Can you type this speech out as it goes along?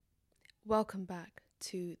Welcome back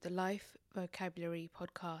to the Life Vocabulary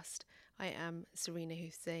Podcast. I am Serena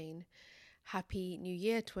Hussein. Happy New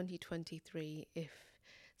Year 2023 if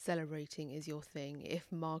celebrating is your thing, if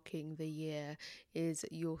marking the year is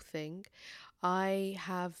your thing. I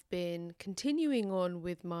have been continuing on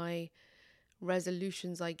with my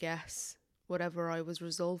resolutions, I guess, whatever I was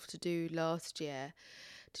resolved to do last year,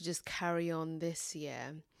 to just carry on this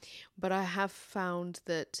year. But I have found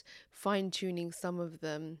that fine-tuning some of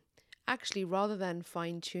them, actually, rather than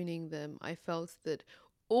fine-tuning them, I felt that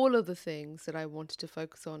all of the things that I wanted to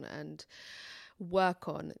focus on and work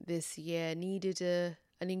on this year needed an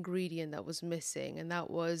ingredient that was missing, and that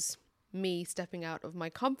was me stepping out of my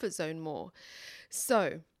comfort zone more.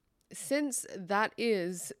 So, since that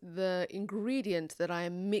is the ingredient that I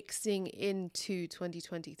am mixing into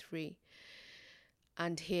 2023,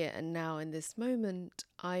 and here and now in this moment,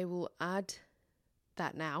 I will add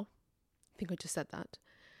that now. I think I just said that.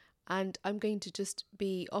 And I'm going to just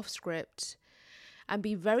be off script and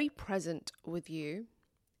be very present with you.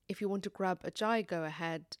 If you want to grab a chai, go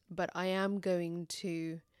ahead. But I am going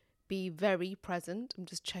to be very present. I'm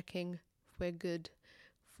just checking if we're good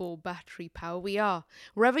for battery power. We are.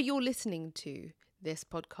 Wherever you're listening to this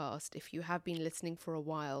podcast, if you have been listening for a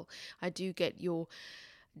while, I do get your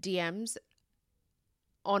DMs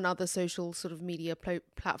on other social sort of media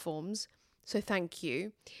platforms. So thank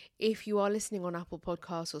you. If you are listening on Apple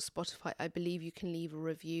Podcasts or Spotify, I believe you can leave a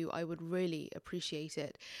review. I would really appreciate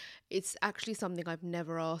it. It's actually something I've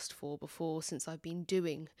never asked for before since I've been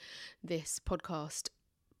doing this podcast,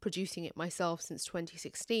 producing it myself since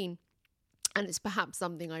 2016. And it's perhaps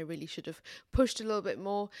something I really should have pushed a little bit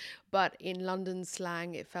more, but in London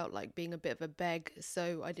slang, it felt like being a bit of a beg,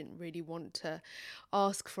 so I didn't really want to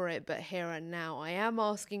ask for it, but here and now I am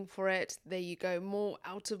asking for it. There you go, more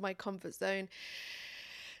out of my comfort zone.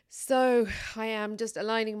 So I am just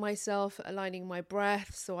aligning myself, aligning my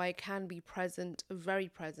breath so I can be present, very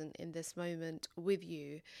present in this moment with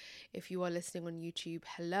you. If you are listening on YouTube,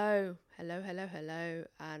 hello,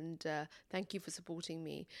 and thank you for supporting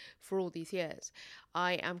me for all these years.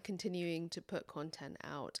 I am continuing to put content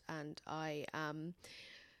out and I am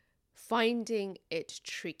finding it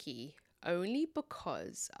tricky only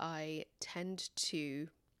because I tend to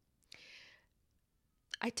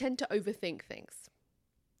overthink things.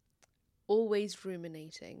 Always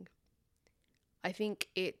ruminating. I think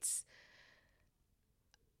it's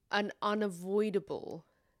an unavoidable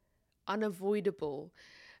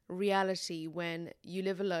reality when you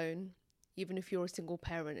live alone. Even if you're a single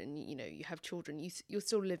parent and you have children, you're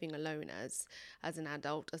still living alone as an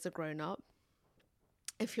adult, as a grown up.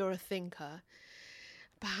 If you're a thinker,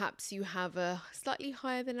 perhaps you have a slightly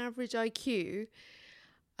higher than average IQ,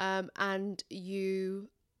 and you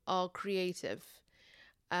are creative.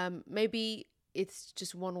 Maybe it's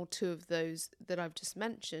just one or two of those that I've just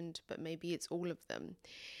mentioned, but maybe it's all of them.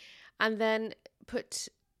 And then put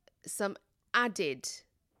some added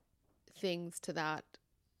things to that.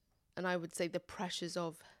 And I would say the pressures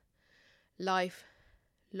of life,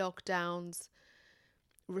 lockdowns,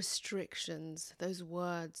 restrictions, those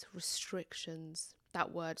words, restrictions,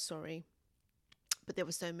 that word, sorry. But there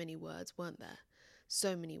were so many words, weren't there?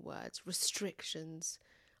 So many words, restrictions,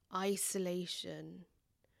 isolation,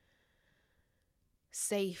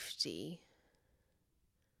 safety,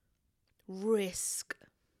 risk,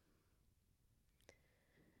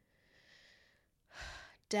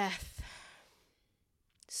 death.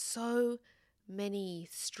 So many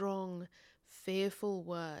strong, fearful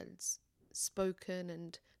words spoken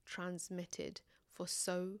and transmitted for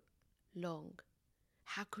so long.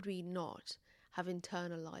 How could we not have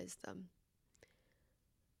internalized them?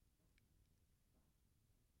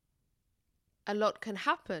 A lot can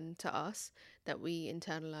happen to us that we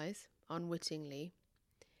internalize unwittingly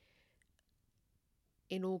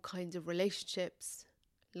in all kinds of relationships,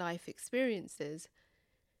 life experiences.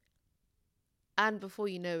 And before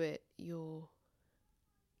you know it, you're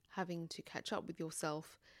having to catch up with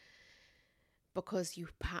yourself because you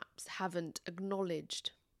perhaps haven't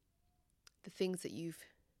acknowledged the things that you've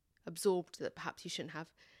absorbed that perhaps you shouldn't have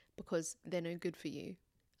because they're no good for you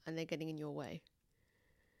and they're getting in your way.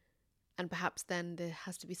 And perhaps then there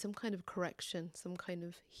has to be some kind of correction, some kind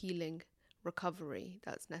of healing, recovery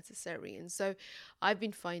that's necessary. And so I've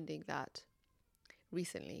been finding that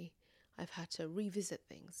recently I've had to revisit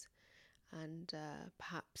things. And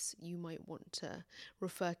perhaps you might want to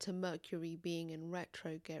refer to Mercury being in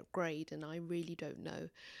retrograde, and I really don't know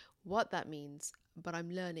what that means, but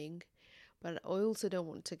I'm learning. But I also don't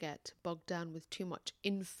want to get bogged down with too much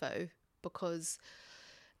info because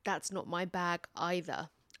that's not my bag either.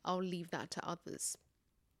 I'll leave that to others.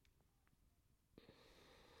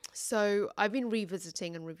 So I've been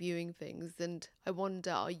revisiting and reviewing things, and I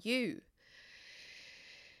wonder, are you?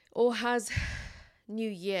 Or has New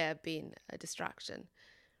Year been a distraction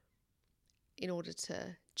in order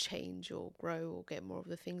to change or grow or get more of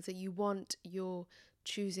the things that you want? You're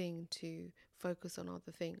choosing to focus on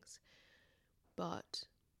other things. But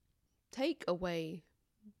take away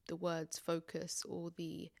the words focus or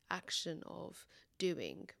the action of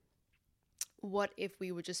doing. What if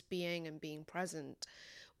we were just being and being present?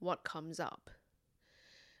 What comes up?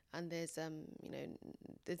 And there's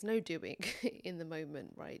there's no doing in the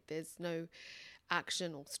moment, right? There's no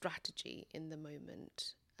action or strategy in the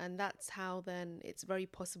moment. And that's how then it's very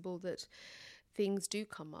possible that things do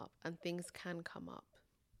come up and things can come up.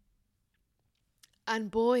 And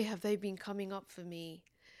boy, have they been coming up for me.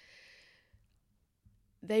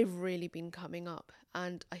 They've really been coming up.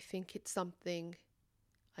 And I think it's something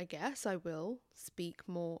I guess I will speak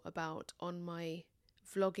more about on my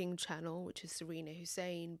vlogging channel, which is Serena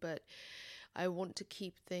Hussein, but I want to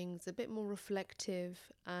keep things a bit more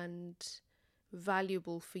reflective and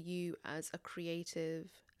valuable for you as a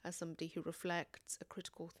creative, as somebody who reflects, a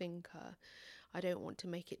critical thinker. I don't want to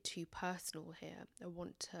make it too personal here. I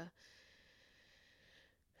want to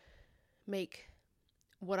make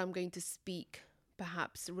what I'm going to speak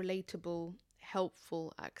perhaps relatable,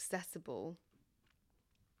 helpful, accessible.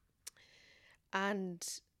 And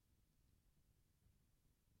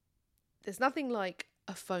there's nothing like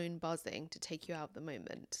a phone buzzing to take you out the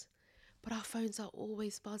moment. But our phones are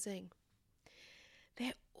always buzzing.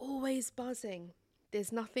 They're always buzzing.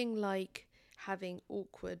 There's nothing like having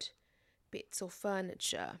awkward bits of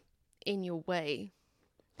furniture in your way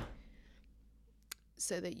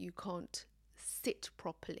so that you can't sit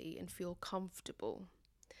properly and feel comfortable.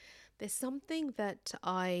 There's something that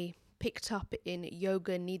I picked up in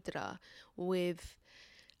Yoga Nidra with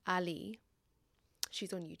Ali.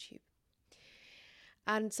 She's on YouTube.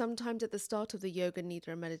 And sometimes at the start of the Yoga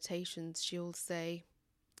Nidra meditations, she'll say,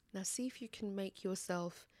 now see if you can make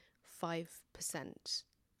yourself 5%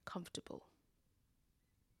 comfortable.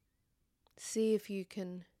 See if you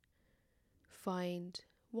can find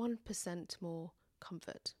 1% more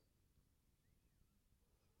comfort.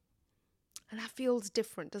 And that feels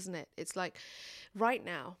different, doesn't it? It's like right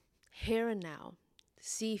now, here and now,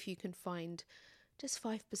 see if you can find just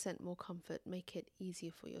 5% more comfort, make it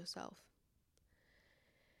easier for yourself.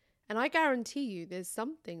 And I guarantee you there's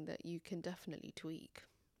something that you can definitely tweak.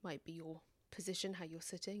 Might be your position, how you're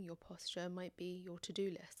sitting, your posture, might be your to-do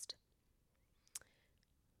list.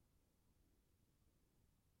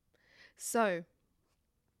 So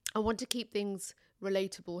I want to keep things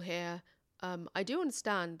relatable here. I do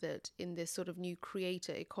understand that in this sort of new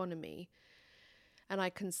creator economy, and I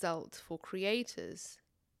consult for creators,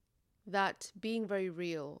 that being very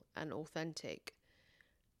real and authentic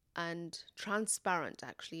and transparent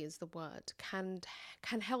actually is the word, can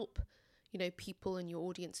help, people in your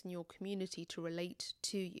audience and your community to relate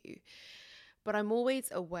to you. But I'm always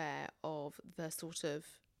aware of the sort of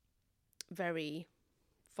very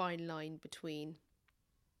fine line between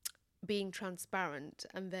being transparent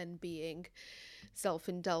and then being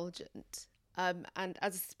self-indulgent. And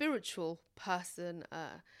as a spiritual person,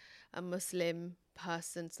 a Muslim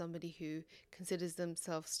person, somebody who considers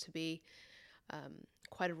themselves to be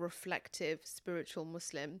quite a reflective spiritual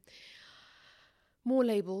Muslim, more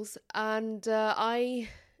labels, and I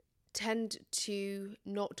tend to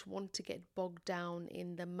not want to get bogged down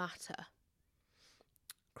in the matter.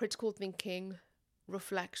 Critical thinking,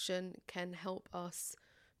 reflection can help us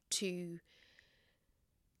to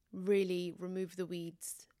really remove the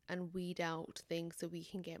weeds and weed out things so we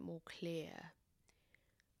can get more clear.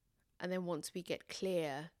 And then once we get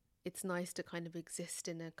clear, it's nice to kind of exist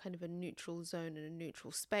in a kind of a neutral zone and a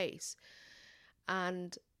neutral space.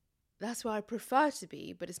 And that's where I prefer to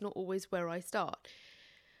be, but it's not always where I start.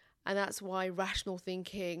 And that's why rational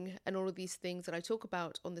thinking and all of these things that I talk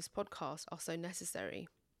about on this podcast are so necessary.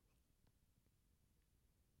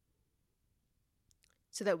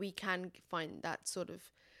 So that we can find that sort of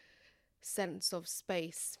sense of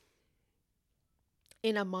space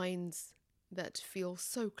in our minds that feel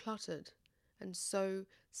so cluttered and so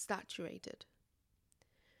saturated.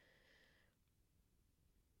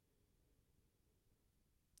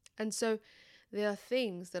 And so there are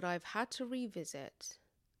things that I've had to revisit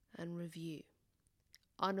and review,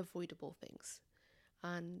 unavoidable things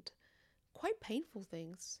and quite painful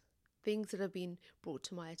things that have been brought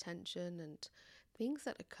to my attention and things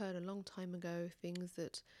that occurred a long time ago, things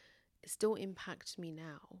that still impact me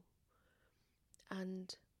now.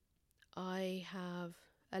 And I have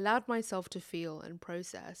allowed myself to feel and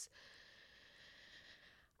process.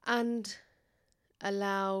 And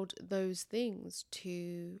allowed those things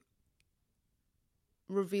to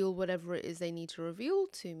reveal whatever it is they need to reveal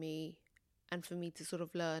to me, and for me to sort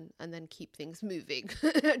of learn and then keep things moving.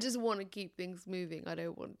 I just want to keep things moving. I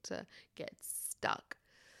don't want to get stuck.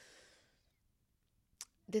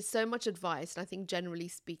 There's so much advice, and I think generally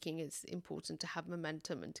speaking it's important to have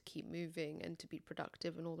momentum and to keep moving and to be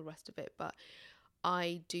productive and all the rest of it, but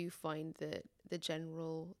I do find that the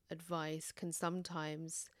general advice can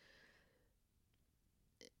sometimes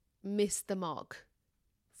miss the mark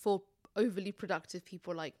for overly productive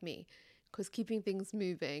people like me, because keeping things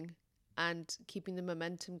moving and keeping the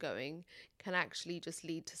momentum going can actually just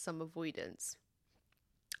lead to some avoidance.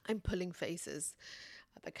 I'm pulling faces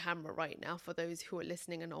at the camera right now for those who are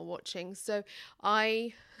listening and not watching. So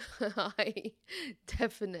I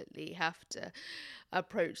definitely have to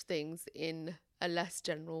approach things in a less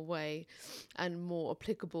general way and more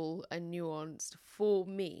applicable and nuanced for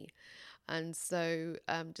me. And so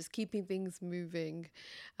just keeping things moving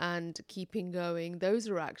and keeping going, those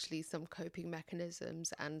are actually some coping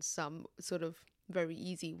mechanisms and some sort of very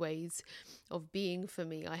easy ways of being for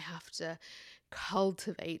me. I have to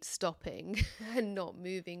cultivate stopping and not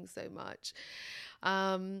moving so much.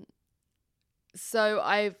 So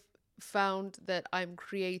I've found that I'm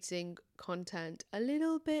creating content a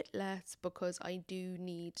little bit less because I do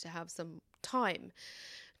need to have some time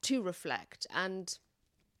to reflect. And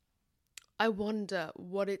I wonder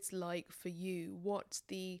what it's like for you. What's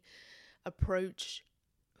the approach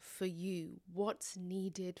for you? What's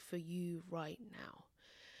needed for you right now?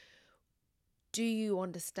 Do you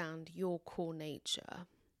understand your core nature?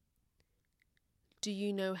 Do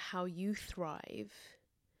you know how you thrive?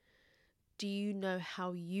 Do you know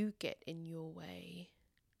how you get in your way?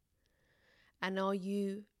 And are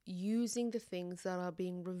you using the things that are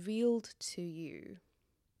being revealed to you,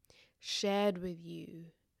 shared with you,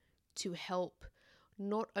 to help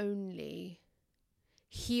not only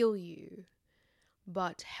heal you,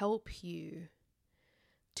 but help you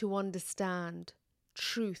to understand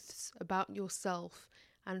truths about yourself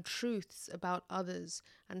and truths about others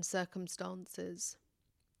and circumstances?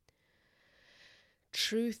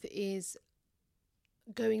 Truth is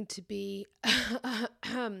going to be I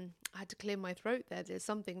had to clear my throat there. There's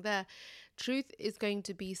something there. Truth is going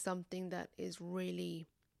to be something that is really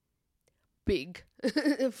big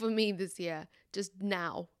for me this year. Just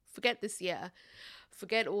now. Forget this year.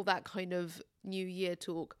 Forget all that kind of New Year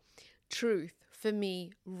talk. Truth for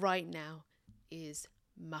me right now is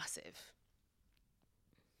massive.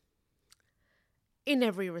 In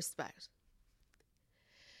every respect.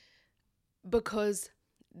 Because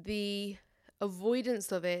the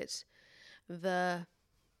avoidance of it, I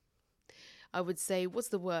would say, what's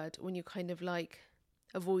the word? When you're kind of like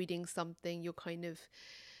avoiding something, you're kind of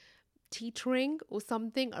teetering or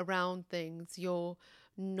something around things. You're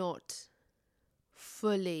not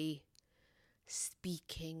fully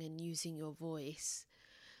speaking and using your voice.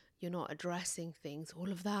 You're not addressing things.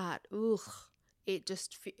 All of that. It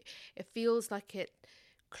just it feels like it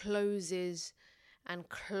closes and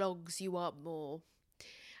clogs you up more.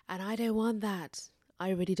 And I don't want that. I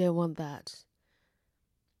really don't want that.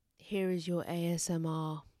 Here is your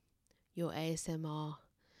ASMR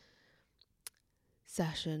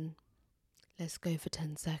session. Let's go for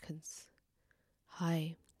 10 seconds.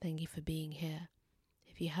 Hi, thank you for being here.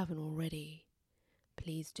 If you haven't already,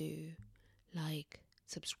 please do like,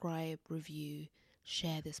 subscribe, review,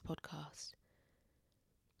 share this podcast.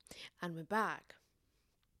 And we're back.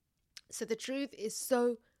 So the truth is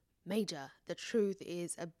so major. The truth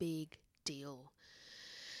is a big deal.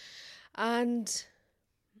 And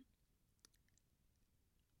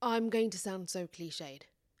I'm going to sound so cliched.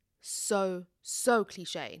 So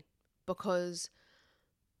cliche. Because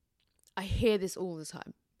I hear this all the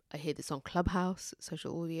time. I hear this on Clubhouse,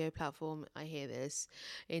 social audio platform. I hear this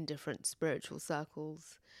in different spiritual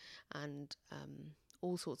circles and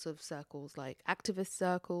all sorts of circles, like activist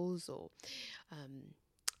circles or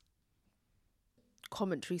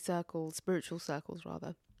commentary circles, spiritual circles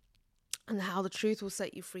rather. And how the truth will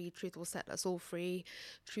set you free, truth will set us all free,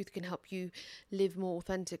 truth can help you live more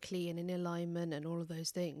authentically and in alignment and all of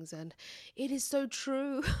those things. And it is so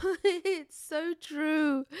true. It's so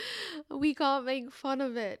true. We can't make fun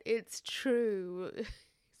of it. It's true.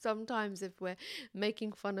 Sometimes if we're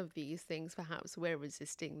making fun of these things, perhaps we're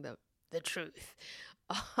resisting the truth.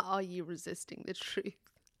 Are you resisting the truth?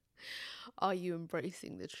 Are you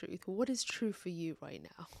embracing the truth? What is true for you right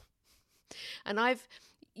now? And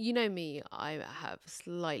you know me, I have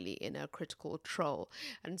slightly inner critical troll.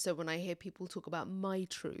 And so when I hear people talk about my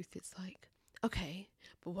truth, it's like, okay,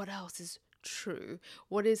 but what else is true?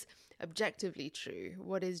 What is objectively true?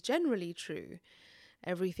 What is generally true?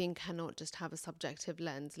 Everything cannot just have a subjective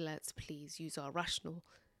lens. Let's please use our rational,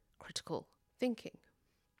 critical thinking.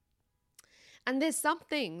 And there's some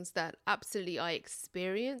things that absolutely I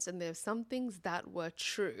experienced, and there's some things that were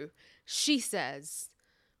true. She says,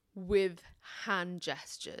 with hand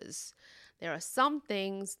gestures. There are some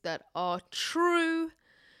things that are true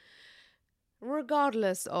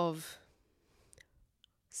regardless of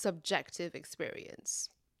subjective experience.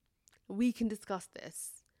 We can discuss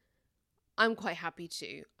this. I'm quite happy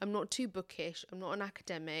to. I'm not too bookish. I'm not an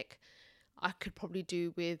academic. I could probably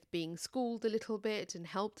do with being schooled a little bit and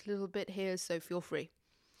helped a little bit here, so feel free.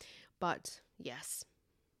 But yes,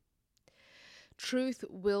 truth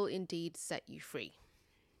will indeed set you free.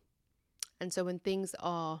 And so when things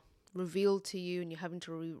are revealed to you and you're having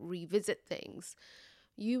to revisit things,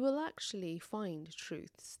 you will actually find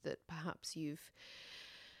truths that perhaps you've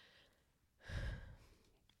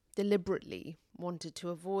deliberately wanted to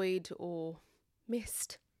avoid or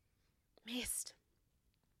missed.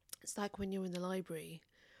 It's like when you're in the library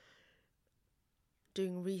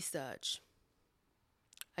doing research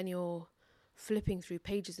and you're flipping through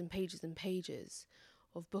pages and pages and pages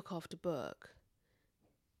of book after book,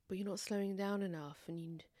 but you're not slowing down enough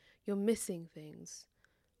and you're missing things.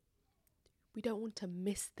 We don't want to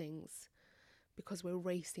miss things because we're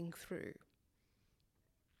racing through.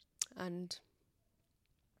 And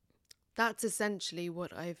that's essentially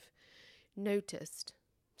what I've noticed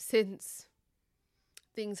since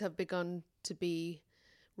things have begun to be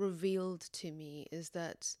revealed to me, is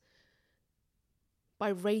that by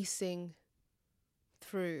racing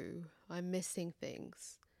through, I'm missing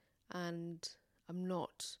things and I'm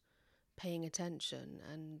not paying attention,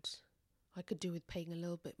 and I could do with paying a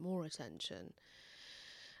little bit more attention.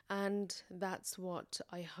 And that's what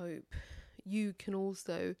I hope you can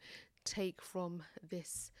also take from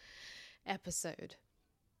this episode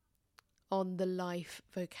on the Life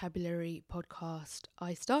Vocabulary podcast.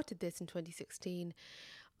 I started this in 2016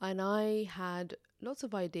 and I had lots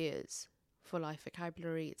of ideas for Life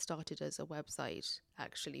Vocabulary. It started as a website,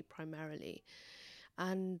 actually, primarily.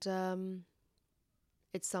 And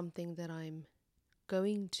it's something that I'm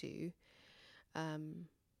going to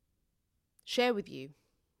share with you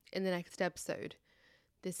in the next episode.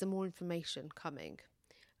 There's some more information coming.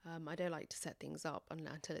 I don't like to set things up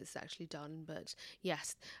until it's actually done, but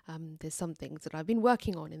yes, there's some things that I've been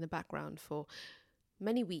working on in the background for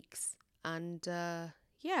many weeks. And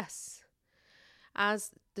yes, as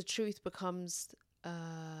the truth becomes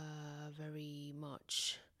very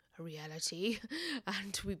much a reality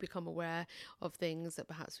and we become aware of things that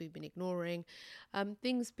perhaps we've been ignoring,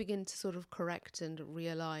 things begin to sort of correct and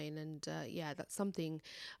realign. And that's something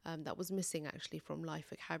that was missing actually from Life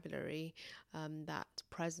Vocabulary, that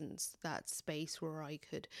presence, that space where I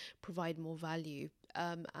could provide more value.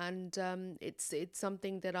 It's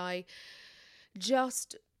something that I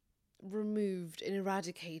just removed and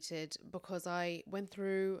eradicated because I went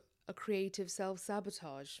through a creative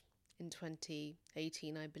self-sabotage in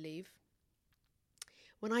 2018, I believe,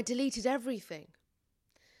 when I deleted everything.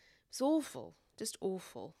 It's awful, just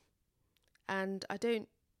awful. And I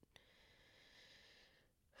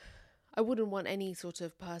wouldn't want any sort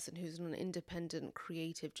of person who's on an independent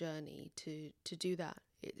creative journey to do that.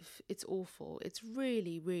 It's awful. It's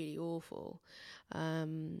really, really awful,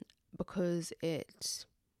 because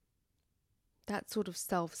that sort of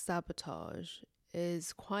self-sabotage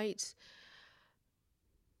is quite...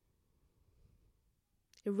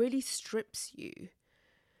 It really strips you,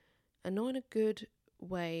 and not in a good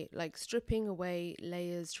way. Like stripping away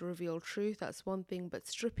layers to reveal truth, that's one thing, but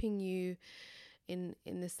stripping you in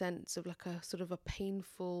the sense of like a sort of a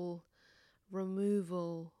painful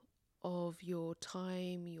removal of your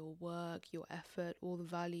time, your work, your effort, all the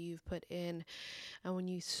value you've put in. And when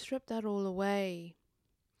you strip that all away,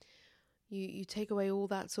 you take away all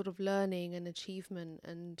that sort of learning and achievement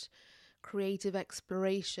and creative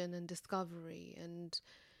exploration and discovery, and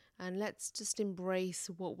let's just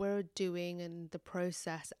embrace what we're doing and the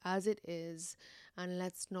process as it is, and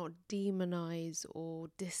let's not demonize or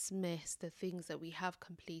dismiss the things that we have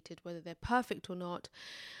completed, whether they're perfect or not,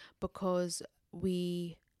 because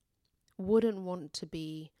we wouldn't want to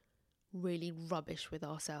be really rubbish with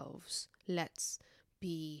ourselves. Let's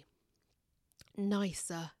be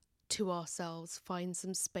nicer to ourselves, find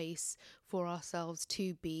some space for ourselves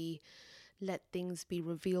to be. Let things be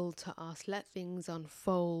revealed to us. Let things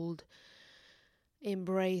unfold.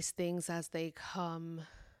 Embrace things as they come.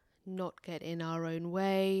 Not get in our own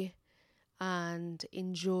way. And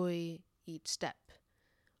enjoy each step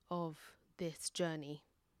of this journey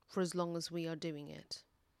for as long as we are doing it.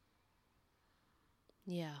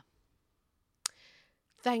 Yeah.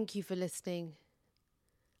 Thank you for listening.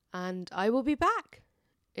 And I will be back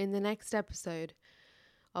in the next episode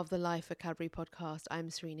of the Life Vocabulary Podcast. I'm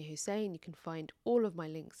Serena Hussein. You can find all of my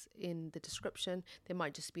links in the description. There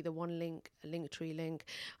might just be the one link, a Linktree link,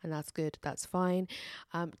 and that's good. That's fine.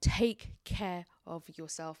 Take care of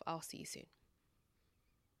yourself. I'll see you soon.